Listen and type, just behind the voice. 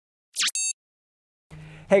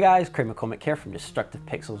Hey guys, Craig McCormick here from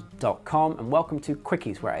DestructivePixels.com and welcome to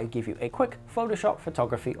Quickies, where I give you a quick Photoshop,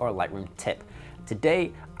 photography or Lightroom tip.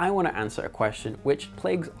 Today, I want to answer a question which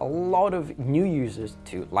plagues a lot of new users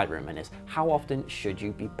to Lightroom, and is how often should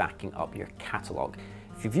you be backing up your catalog?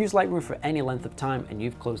 If you've used Lightroom for any length of time and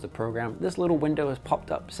you've closed the program, this little window has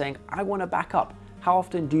popped up saying, I want to back up. How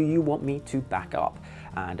often do you want me to back up?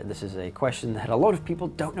 And this is a question that a lot of people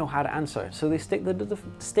don't know how to answer, so they stick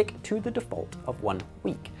to the default of 1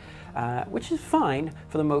 week, which is fine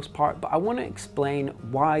for the most part, but I want to explain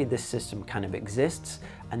why this system kind of exists,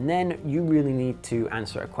 and then you really need to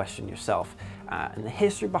answer a question yourself. And the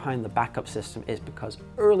history behind the backup system is because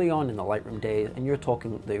early on in the Lightroom days, and you're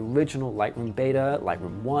talking the original Lightroom beta,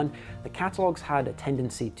 Lightroom 1, the catalogs had a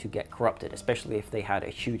tendency to get corrupted, especially if they had a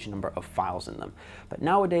huge number of files in them. But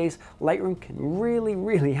nowadays, Lightroom can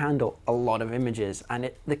really handle a lot of images, and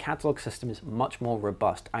the catalog system is much more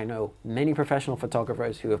robust. I know many professional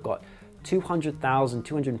photographers who have got 200,000,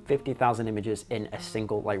 250,000 images in a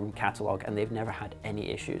single Lightroom catalog, and they've never had any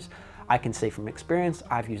issues. I can say from experience,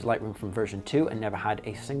 I've used Lightroom from version 2 and never had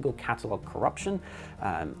a single catalog corruption.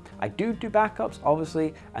 I do backups,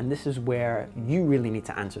 obviously, and this is where you really need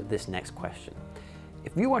to answer this next question.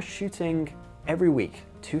 If you are shooting every week,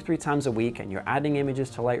 2-3 times a week, and you're adding images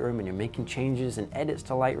to Lightroom and you're making changes and edits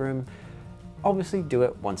to Lightroom, obviously do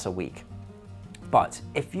it once a week. But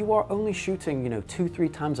if you are only shooting,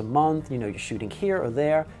 2-3 times a month, you're shooting here or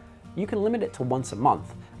there, you can limit it to once a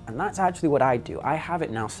month. And that's actually what I do. I have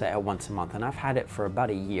it now set at once a month, and I've had it for about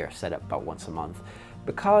a year set at about once a month,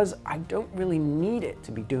 because I don't really need it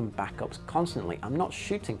to be doing backups constantly. I'm not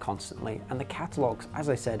shooting constantly, and the catalogs, as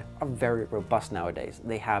I said, are very robust nowadays.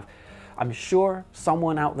 They have, I'm sure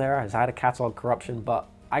someone out there has had a catalog corruption, but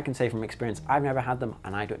I can say from experience, I've never had them,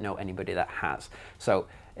 and I don't know anybody that has. So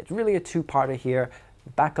it's really a two-parter here. The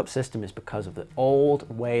backup system is because of the old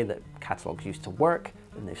way that catalogs used to work,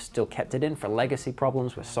 and they've still kept it in for legacy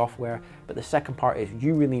problems with software. But the second part is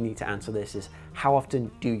you really need to answer this, is how often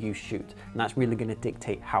do you shoot? And that's really going to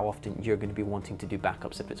dictate how often you're going to be wanting to do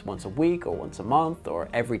backups, if it's once a week or once a month or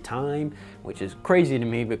every time, which is crazy to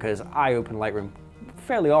me because I open Lightroom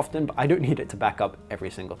fairly often, but I don't need it to back up every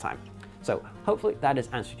single time. So hopefully that has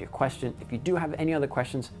answered your question. If you do have any other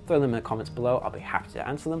questions, throw them in the comments below. I'll be happy to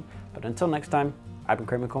answer them. But until next time, I've been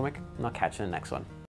Craig McCormick, and I'll catch you in the next one.